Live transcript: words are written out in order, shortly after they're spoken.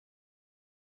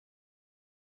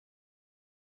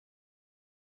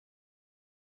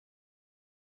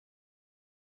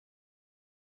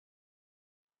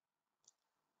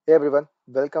Hey everyone,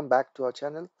 welcome back to our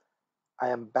channel. I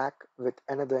am back with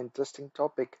another interesting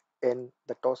topic in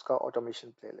the Tosca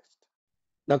automation playlist.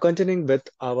 Now, continuing with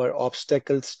our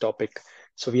obstacles topic.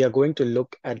 So we are going to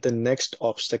look at the next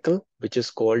obstacle, which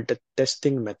is called the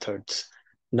testing methods.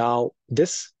 Now,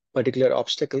 this particular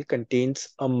obstacle contains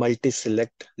a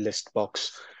multi-select list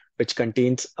box, which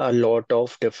contains a lot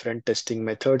of different testing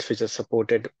methods which are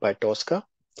supported by Tosca.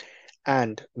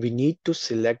 And we need to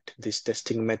select these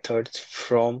testing methods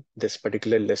from this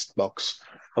particular list box.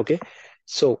 Okay,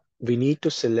 so we need to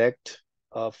select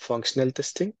functional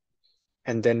testing,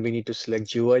 and then we need to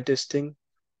select UI testing,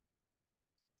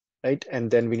 right?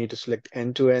 And then we need to select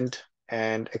end-to-end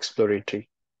and exploratory,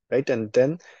 right? And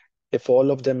then if all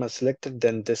of them are selected,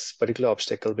 then this particular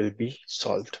obstacle will be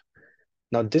solved.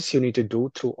 Now, this you need to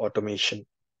do through automation,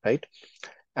 right?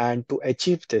 And to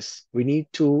achieve this, we need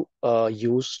to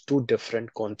use two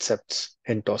different concepts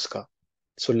in Tosca.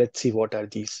 So let's see what are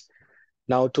these.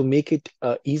 Now, to make it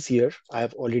easier, I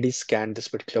have already scanned this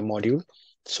particular module.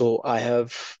 So I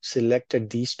have selected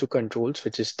these two controls,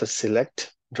 which is the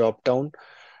select dropdown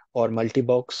or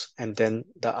multi-box, and then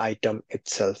the item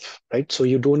itself, right? So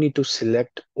you don't need to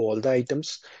select all the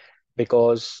items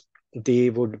because they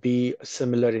would be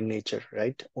similar in nature,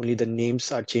 right? Only the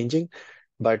names are changing,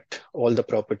 but all the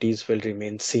properties will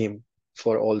remain same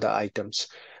for all the items.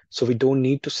 So we don't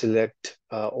need to select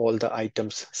all the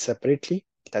items separately.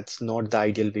 That's not the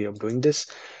ideal way of doing this.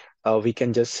 We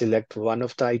can just select one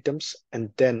of the items, and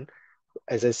then,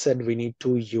 as I said, we need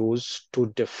to use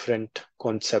two different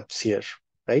concepts here,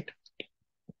 right?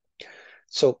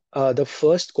 So the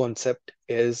first concept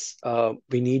is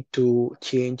we need to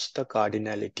change the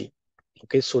cardinality.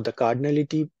 Okay, so the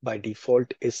cardinality by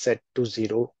default is set to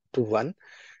 0 to 1,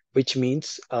 which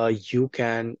means you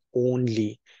can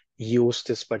only use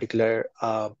this particular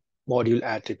module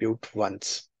attribute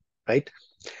once, right?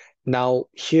 Now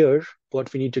here,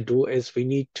 what we need to do is we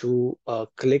need to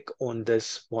click on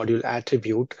this module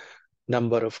attribute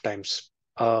number of times.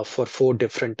 For 4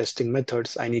 different testing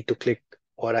methods, I need to click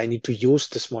or I need to use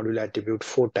this module attribute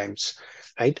 4 times,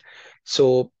 right?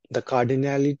 So the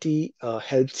cardinality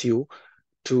helps you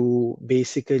to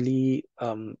basically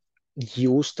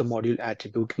use the module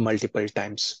attribute multiple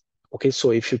times. Okay,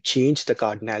 so if you change the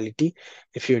cardinality,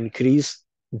 if you increase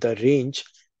the range,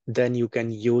 then you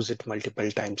can use it multiple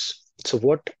times. So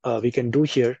what we can do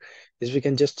here is we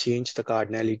can just change the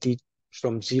cardinality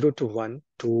from 0 to 1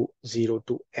 to 0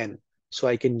 to n. So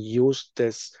I can use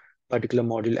this particular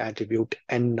module attribute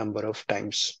n number of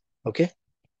times. Okay.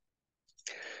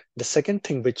 The second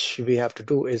thing which we have to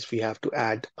do is we have to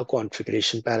add a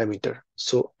configuration parameter.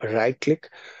 So right click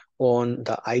on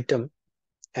the item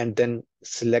and then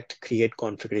select create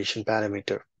configuration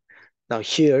parameter. Now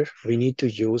here we need to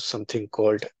use something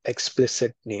called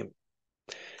explicit name,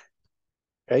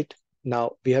 right?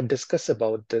 Now we have discussed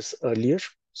about this earlier.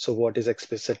 So what is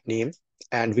explicit name?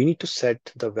 And we need to set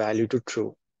the value to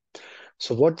true.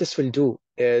 So what this will do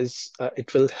is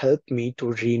it will help me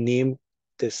to rename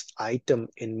this item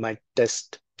in my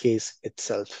test case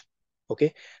itself.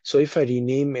 Okay, so if I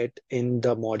rename it in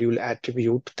the module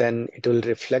attribute, then it will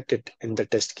reflect it in the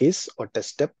test case or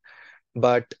test step.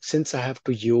 But since I have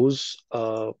to use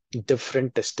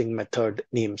different testing method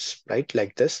names, right,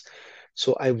 like this,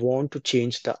 so I want to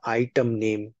change the item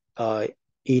name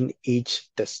in each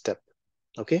test step.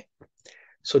 Okay.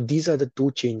 So these are the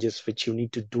two changes which you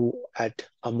need to do at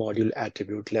a module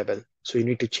attribute level. So you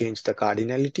need to change the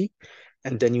cardinality,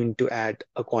 and then you need to add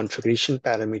a configuration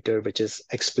parameter, which is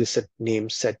explicit name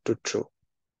set to true.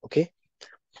 Okay.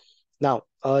 Now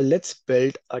let's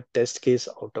build a test case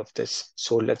out of this.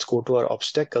 So let's go to our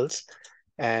obstacles,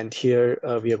 and here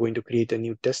we are going to create a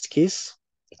new test case.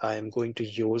 I am going to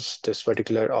use this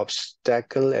particular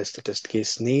obstacle as the test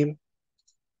case name.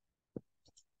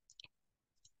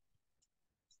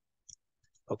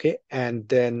 Okay, and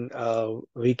then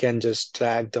we can just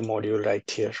drag the module right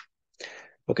here.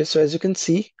 Okay, so as you can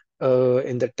see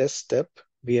in the test step,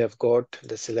 we have got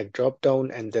the select dropdown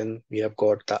and then we have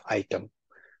got the item.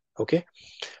 Okay,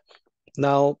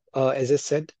 now as I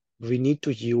said, we need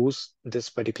to use this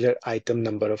particular item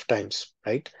number of times,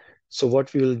 right? So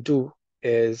what we will do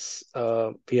is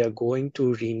we are going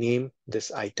to rename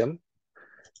this item,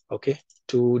 okay,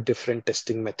 to different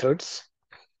testing methods.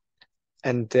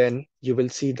 And then you will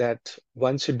see that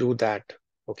once you do that,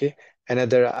 okay,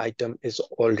 another item is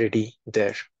already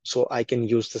there. So I can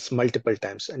use this multiple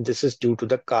times, and this is due to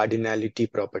the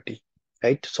cardinality property,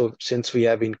 right? So since we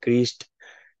have increased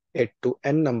it to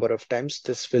n number of times,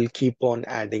 this will keep on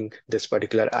adding this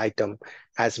particular item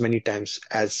as many times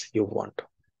as you want,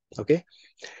 okay?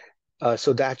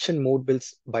 So the action mode will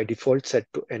by default set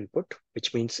to input,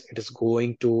 which means it is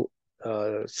going to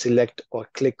select or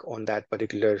click on that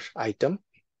particular item.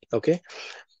 Okay.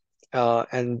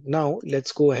 And now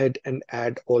let's go ahead and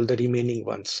add all the remaining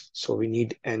ones. So we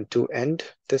need end-to-end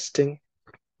testing.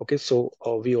 Okay, so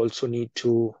we also need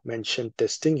to mention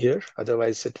testing here,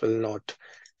 otherwise it will not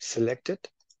select it.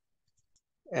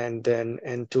 And then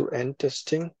end-to-end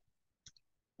testing,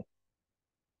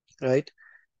 right?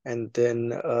 And then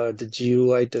the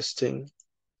GUI testing.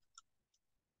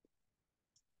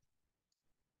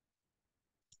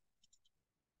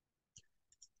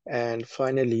 And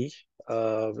finally,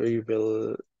 we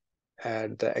will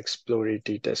add the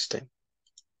exploratory testing.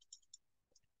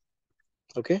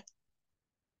 Okay.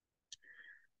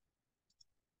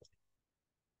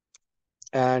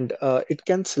 And it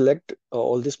can select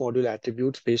all these module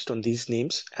attributes based on these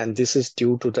names, and this is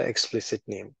due to the explicit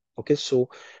name. Okay, so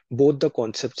both the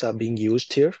concepts are being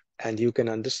used here, and you can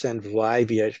understand why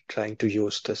we are trying to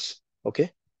use this. Okay,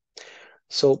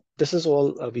 so this is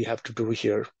all we have to do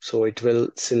here. So it will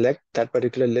select that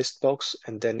particular list box,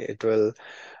 and then it will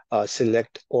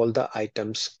select all the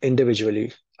items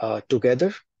individually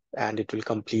together, and it will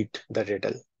complete the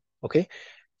riddle. Okay,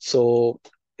 so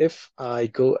if I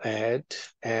go ahead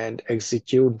and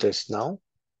execute this now,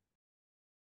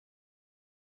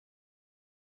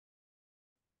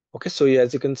 okay, so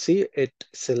as you can see, it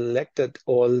selected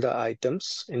all the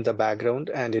items in the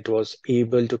background and it was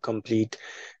able to complete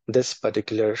this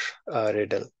particular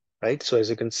riddle, right? So as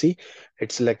you can see,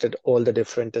 it selected all the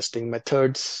different testing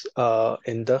methods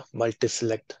in the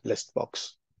multi-select list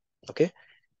box. Okay.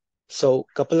 So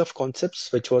couple of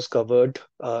concepts which was covered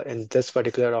in this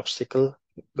particular obstacle,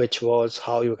 which was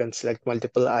how you can select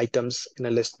multiple items in a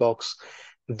list box,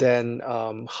 then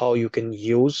how you can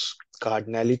use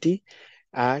cardinality,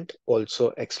 and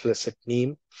also explicit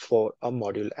name for a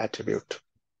module attribute.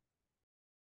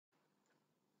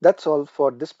 That's all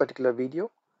for this particular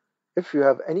video. If you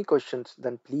have any questions,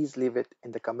 then please leave it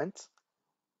in the comments.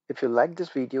 If you like this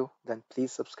video, then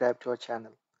please subscribe to our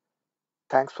channel.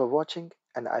 Thanks for watching,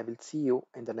 and I will see you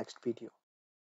in the next video.